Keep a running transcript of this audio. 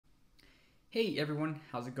Hey everyone,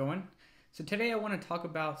 how's it going? So today I want to talk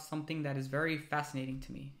about something that is very fascinating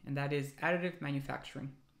to me, and that is additive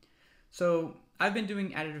manufacturing. So I've been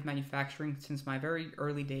doing additive manufacturing since my very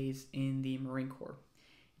early days in the Marine Corps.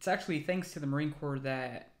 It's actually thanks to the Marine Corps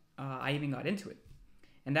that I even got into it.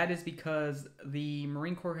 And that is because the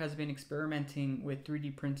Marine Corps has been experimenting with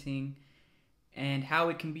 3D printing and how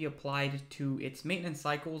it can be applied to its maintenance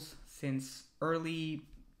cycles since early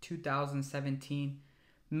 2017,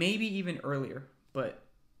 maybe even earlier. But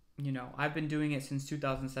I've been doing it since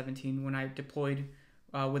 2017 when I deployed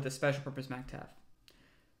with a special purpose MACTAV.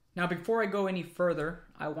 Now, before I go any further,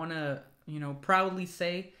 I want to proudly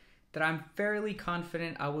say that I'm fairly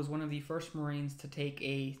confident I was one of the first Marines to take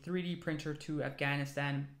a 3D printer to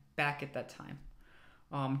Afghanistan back at that time.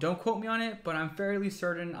 Don't quote me on it, but I'm fairly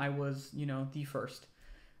certain I was, the first.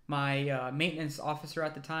 My maintenance officer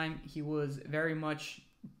at the time, he was very much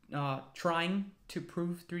trying to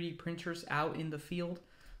prove 3D printers out in the field.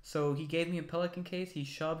 So he gave me a Pelican case, he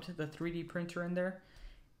shoved the 3D printer in there,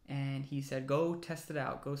 and he said, go test it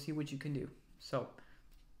out, go see what you can do. So,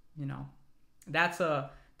 that's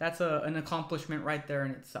an accomplishment right there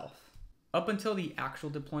in itself. Up until the actual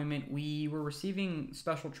deployment, we were receiving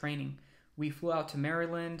special training. We flew out to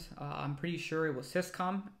Maryland. I'm pretty sure it was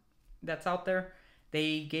Syscom that's out there.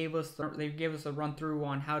 They gave us a run through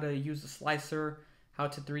on how to use a slicer, how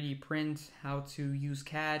to 3D print, how to use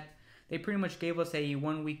CAD. They pretty much gave us a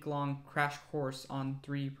 1 week long crash course on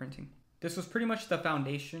 3D printing. This was pretty much the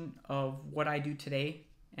foundation of what I do today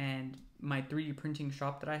and my 3D printing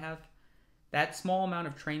shop that I have. That small amount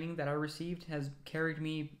of training that I received has carried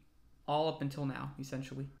me all up until now,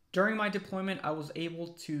 essentially. During my deployment, I was able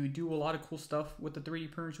to do a lot of cool stuff with the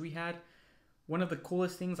 3D printers we had. One of the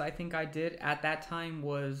coolest things I think I did at that time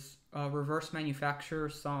was reverse manufacture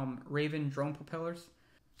some Raven drone propellers.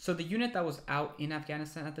 So the unit that was out in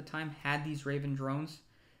Afghanistan at the time had these Raven drones,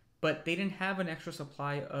 but they didn't have an extra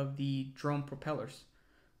supply of the drone propellers.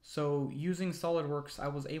 So using SolidWorks, I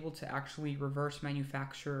was able to actually reverse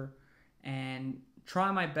manufacture and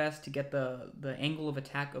try my best to get the angle of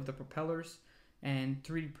attack of the propellers and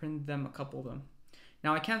 3D print them, a couple of them.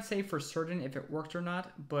 Now I can't say for certain if it worked or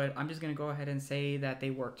not, but I'm just gonna go ahead and say that they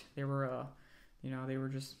worked. They were, they were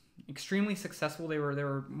just extremely successful. They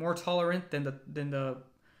were more tolerant than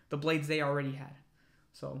the blades they already had.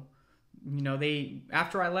 So,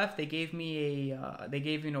 after I left, they gave me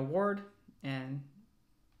an award, and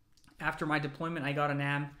after my deployment, I got an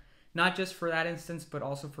AM, not just for that instance, but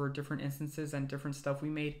also for different instances and different stuff we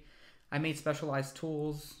made. I made specialized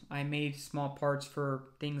tools. I made small parts for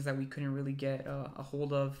things that we couldn't really get a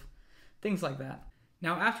hold of, things like that.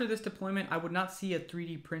 Now, after this deployment, I would not see a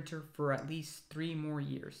 3D printer for at least 3 more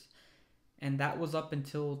years. And that was up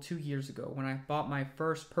until 2 years ago when I bought my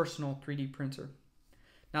first personal 3D printer.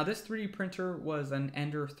 Now, this 3D printer was an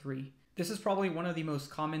Ender 3. This is probably one of the most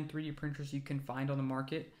common 3D printers you can find on the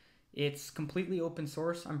market. It's completely open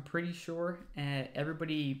source, I'm pretty sure, and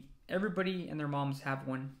everybody and their moms have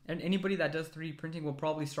one. And anybody that does 3D printing will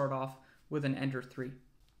probably start off with an Ender 3.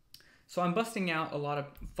 So I'm busting out a lot of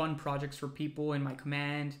fun projects for people in my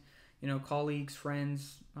command, colleagues,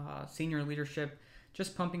 friends, senior leadership,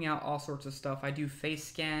 just pumping out all sorts of stuff. I do face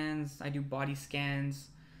scans, I do body scans.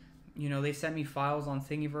 They send me files on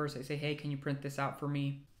Thingiverse. They say, hey, can you print this out for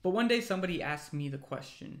me? But one day somebody asked me the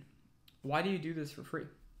question, why do you do this for free?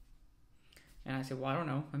 And I said, well, I don't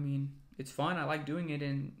know. I mean, it's fun. I like doing it,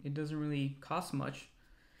 and it doesn't really cost much.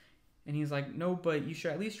 And he's like, no, but you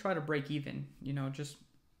should at least try to break even. You don't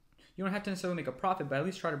have to necessarily make a profit, but at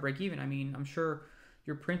least try to break even. I mean, I'm sure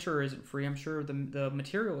your printer isn't free. I'm sure the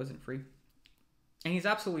material isn't free. And he's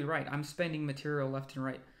absolutely right. I'm spending material left and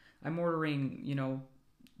right. I'm ordering,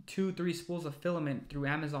 2-3 spools of filament through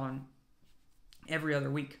Amazon every other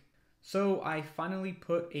week. So I finally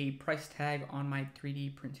put a price tag on my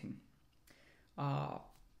 3D printing.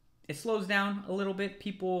 It slows down a little bit.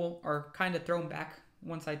 People are kind of thrown back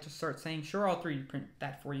once I just start saying, sure, I'll 3D print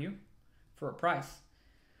that for you for a price.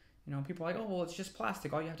 People are like, oh, well, it's just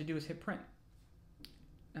plastic. All you have to do is hit print.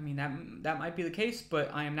 I mean, that might be the case, but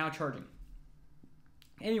I am now charging.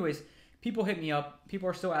 Anyways, people hit me up. People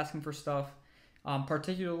are still asking for stuff,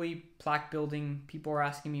 particularly plaque building. People are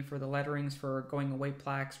asking me for the letterings for going away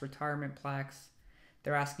plaques, retirement plaques.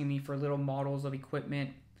 They're asking me for little models of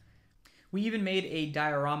equipment. We even made a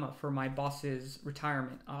diorama for my boss's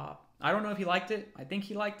retirement. I don't know if he liked it. I think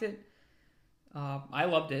he liked it. I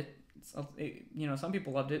loved it. Some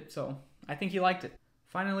people loved it, so I think he liked it.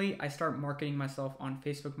 Finally, I start marketing myself on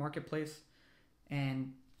Facebook Marketplace,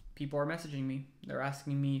 and people are messaging me. They're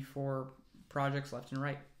asking me for projects left and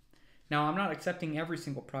right. Now, I'm not accepting every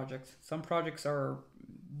single project. Some projects are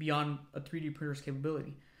beyond a 3D printer's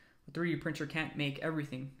capability. A 3D printer can't make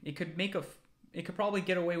everything. It could probably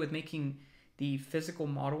get away with making the physical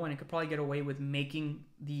model, and it could probably get away with making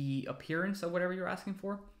the appearance of whatever you're asking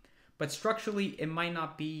for. But structurally, it might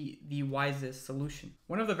not be the wisest solution.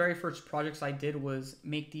 One of the very first projects I did was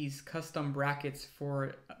make these custom brackets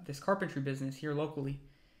for this carpentry business here locally.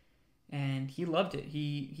 And he loved it.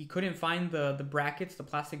 He couldn't find the brackets, the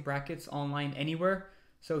plastic brackets online anywhere.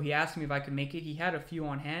 So he asked me if I could make it. He had a few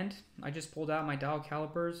on hand. I just pulled out my dial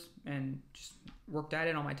calipers and just worked at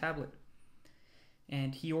it on my tablet.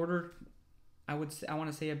 And he ordered, I want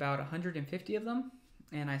to say about 150 of them.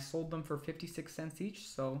 And I sold them for 56 cents each.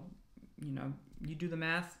 So, you do the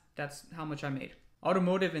math. That's how much I made.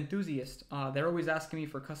 Automotive enthusiast. They're always asking me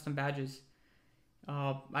for custom badges.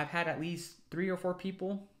 I've had at least 3 or 4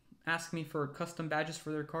 people ask me for custom badges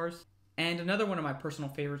for their cars. And another one of my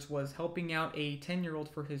personal favorites was helping out a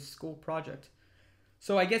 10-year-old for his school project.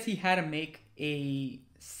 So I guess he had to make a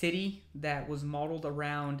city that was modeled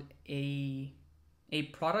around a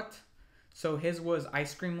product. So his was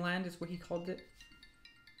Ice Cream Land is what he called it.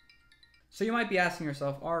 So you might be asking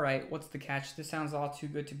yourself, all right, what's the catch? This sounds all too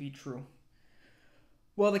good to be true.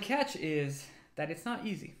 Well, the catch is that it's not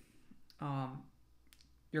easy.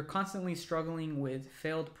 You're constantly struggling with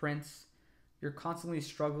failed prints. You're constantly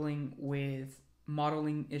struggling with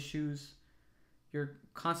modeling issues. You're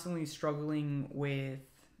constantly struggling with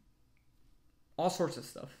all sorts of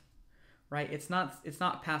stuff, right? It's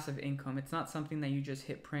not passive income. It's not something that you just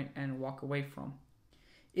hit print and walk away from.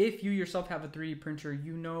 If you yourself have a 3D printer,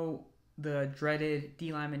 you know the dreaded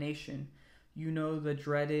delamination. You know the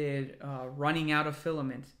dreaded running out of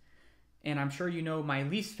filament. And I'm sure you know my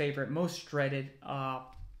least favorite, most dreaded,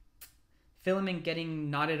 filament getting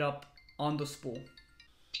knotted up on the spool.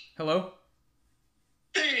 Hello?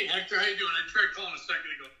 Hey, Hector, how you doing? I tried calling a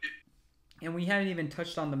second ago. And we haven't even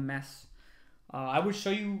touched on the mess. I would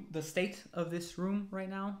show you the state of this room right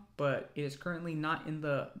now, but it is currently not in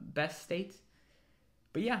the best state.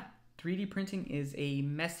 But yeah, 3D printing is a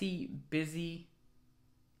messy, busy,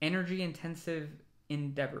 energy-intensive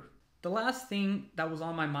endeavor. The last thing that was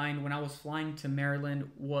on my mind when I was flying to Maryland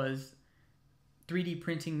was 3D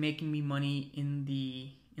printing making me money in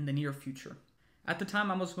the near future. At the time,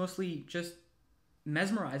 I was mostly just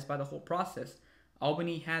mesmerized by the whole process.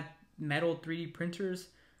 Albany had metal 3D printers.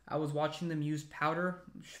 I was watching them use powder,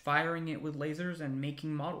 firing it with lasers, and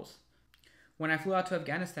making models. When I flew out to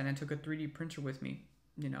Afghanistan and took a 3D printer with me,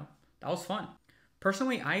 that was fun.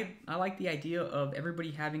 Personally, I like the idea of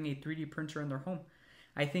everybody having a 3D printer in their home.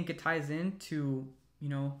 I think it ties into,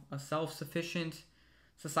 a self-sufficient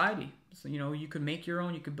society. So, you could make your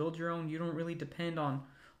own, you could build your own. You don't really depend on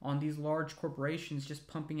these large corporations just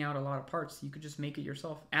pumping out a lot of parts. You could just make it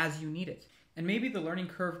yourself as you need it. And maybe the learning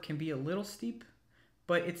curve can be a little steep,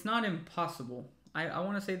 but it's not impossible. I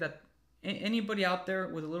want to say that anybody out there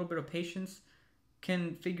with a little bit of patience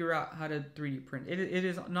can figure out how to 3D print. It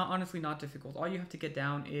is honestly not difficult. All you have to get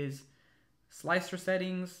down is slicer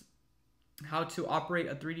settings, how to operate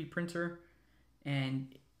a 3D printer,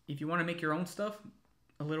 and if you want to make your own stuff,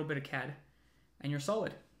 a little bit of CAD, and you're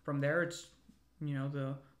solid. From there, it's,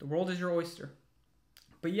 the world is your oyster.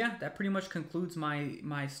 But yeah, that pretty much concludes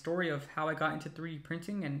my story of how I got into 3D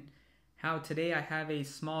printing and how today I have a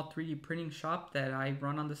small 3D printing shop that I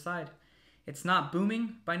run on the side. It's not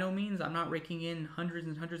booming by no means. I'm not raking in hundreds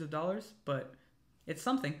and hundreds of dollars, but it's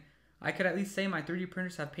something. I could at least say my 3D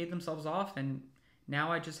printers have paid themselves off, and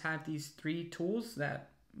now I just have these 3 tools that,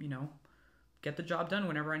 get the job done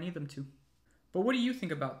whenever I need them to. But what do you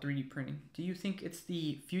think about 3D printing? Do you think it's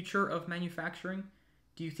the future of manufacturing?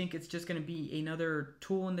 Do you think it's just going to be another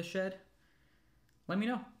tool in the shed? Let me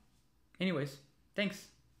know. Anyways, thanks.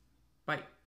 Bye.